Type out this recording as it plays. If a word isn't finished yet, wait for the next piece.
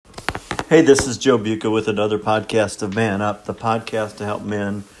Hey, this is Joe Buca with another podcast of Man Up, the podcast to help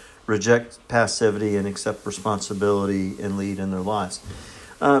men reject passivity and accept responsibility and lead in their lives.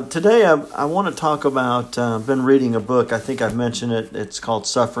 Today, I want to talk about, I've been reading a book, I think I've mentioned it, it's called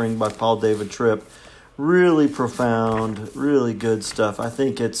Suffering by Paul David Tripp. Really profound, really good stuff. I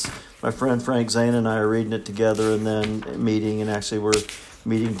think it's, my friend Frank Zane and I are reading it together and then meeting, and actually we're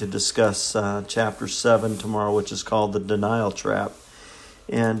meeting to discuss chapter 7 tomorrow, which is called The Denial Trap.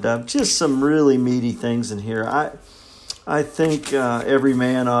 And just some really meaty things in here. I think every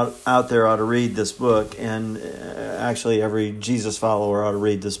man out there ought to read this book, and actually every Jesus follower ought to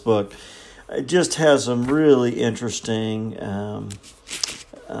read this book. It just has some really interesting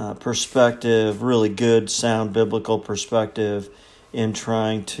perspective, really good, sound biblical perspective in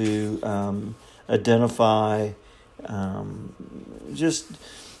trying to identify just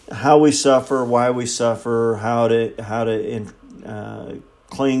how we suffer, why we suffer, how to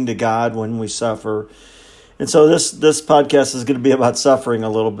cling to God when we suffer. And so this podcast is going to be about suffering a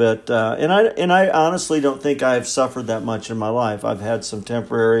little bit. And I honestly don't think I've suffered that much in my life. I've had some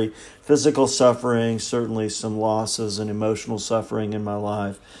temporary physical suffering, certainly some losses and emotional suffering in my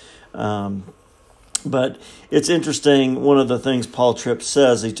life. But it's interesting, one of the things Paul Tripp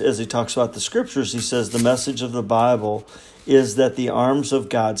says, as he talks about the scriptures, he says the message of the Bible is that the arms of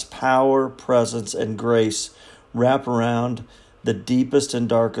God's power, presence, and grace wrap around the deepest and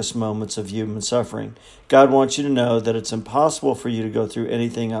darkest moments of human suffering. God wants you to know that it's impossible for you to go through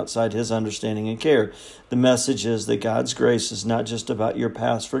anything outside His understanding and care. The message is that God's grace is not just about your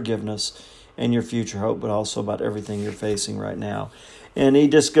past forgiveness and your future hope, but also about everything you're facing right now. And he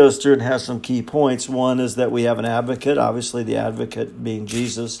just goes through and has some key points. One is that we have an advocate, obviously the advocate being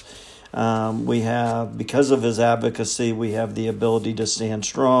Jesus. We have, because of His advocacy, we have the ability to stand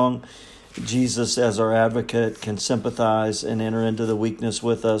strong. Jesus, as our advocate, can sympathize and enter into the weakness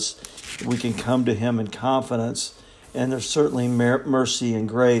with us. We can come to Him in confidence, and there's certainly mercy and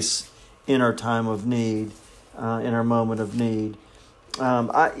grace in our time of need, in our moment of need.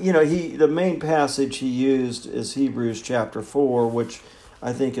 The main passage he used is Hebrews chapter 4, which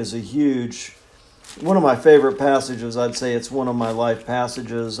I think is one of my favorite passages. I'd say it's one of my life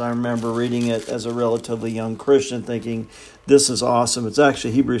passages. I remember reading it as a relatively young Christian thinking, this is awesome. It's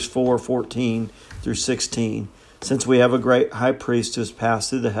actually Hebrews 4:14 through 16. Since we have a great high priest who has passed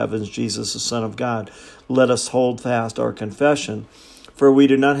through the heavens, Jesus, the Son of God, let us hold fast our confession. For we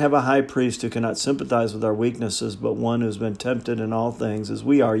do not have a high priest who cannot sympathize with our weaknesses, but one who has been tempted in all things as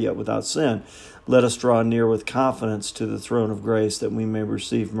we are, yet without sin. Let us draw near with confidence to the throne of grace, that we may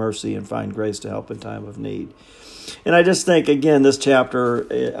receive mercy and find grace to help in time of need. And I just think, again, this chapter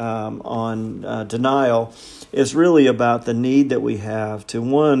on denial is really about the need that we have to,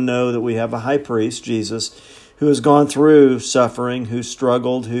 one, know that we have a high priest, Jesus, who has gone through suffering, who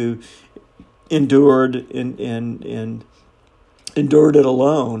struggled, who endured and endured it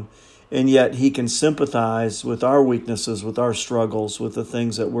alone, and yet He can sympathize with our weaknesses, with our struggles, with the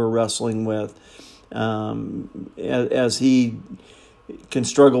things that we're wrestling with. As He can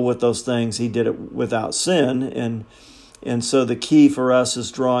struggle with those things, He did it without sin, and so the key for us is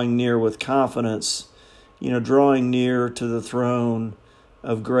drawing near with confidence, drawing near to the throne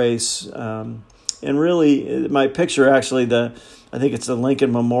of grace. And really, my picture actually, I think it's the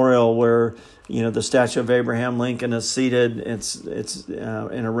Lincoln Memorial where the statue of Abraham Lincoln is seated. It's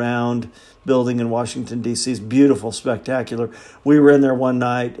in a round building in Washington, D.C. It's beautiful, spectacular. We were in there one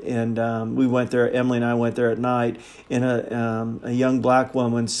night, and we went there. Emily and I went there at night, and a young black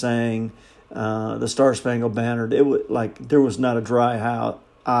woman sang the Star Spangled Banner. It was like there was not a dry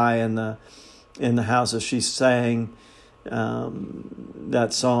eye in the house as she sang that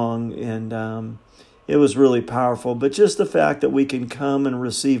song, and it was really powerful. But just the fact that we can come and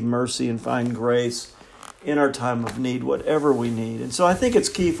receive mercy and find grace in our time of need, whatever we need. And so I think it's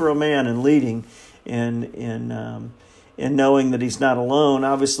key for a man in leading and knowing that he's not alone.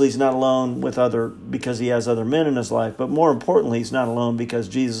 Obviously, he's not alone because he has other men in his life. But more importantly, he's not alone because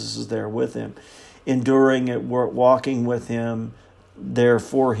Jesus is there with him, enduring it, walking with him, there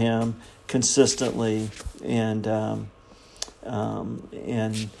for him consistently, and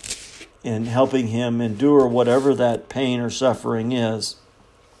helping him endure whatever that pain or suffering is.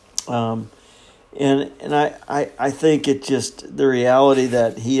 And I think it just the reality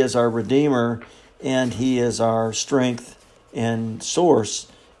that He is our Redeemer and He is our strength and source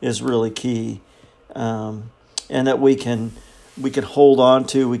is really key. And that we can hold on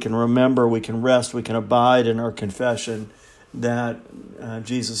to, we can remember, we can rest, we can abide in our confession that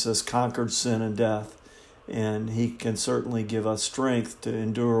Jesus has conquered sin and death. And He can certainly give us strength to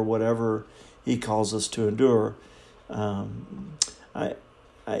endure whatever He calls us to endure.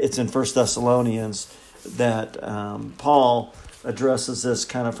 it's in 1 Thessalonians that Paul addresses this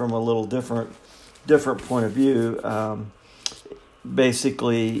kind of from a little different point of view.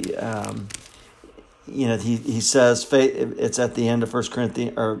 Basically, he says, it's at the end of 1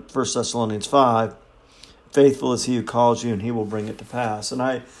 Thessalonians 5, faithful is he who calls you, and he will bring it to pass. And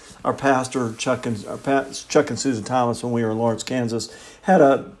our pastor, Chuck and Susan Thomas, when we were in Lawrence, Kansas, had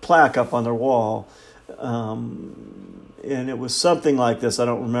a plaque up on their wall. And it was something like this. I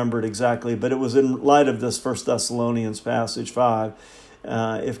don't remember it exactly, but it was in light of this 1 Thessalonians passage 5.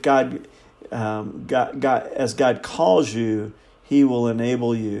 If God, as God calls you, he will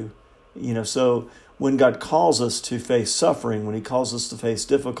enable you. So when God calls us to face suffering, when he calls us to face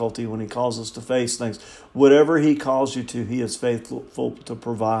difficulty, when he calls us to face things, whatever he calls you to, he is faithful to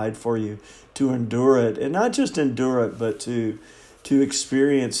provide for you, to endure it. And not just endure it, but to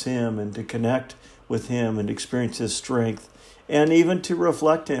experience him and to connect with him and experience his strength, and even to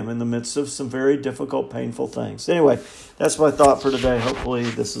reflect him in the midst of some very difficult, painful things. Anyway, that's my thought for today. Hopefully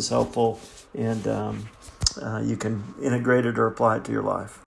this is helpful, and you can integrate it or apply it to your life.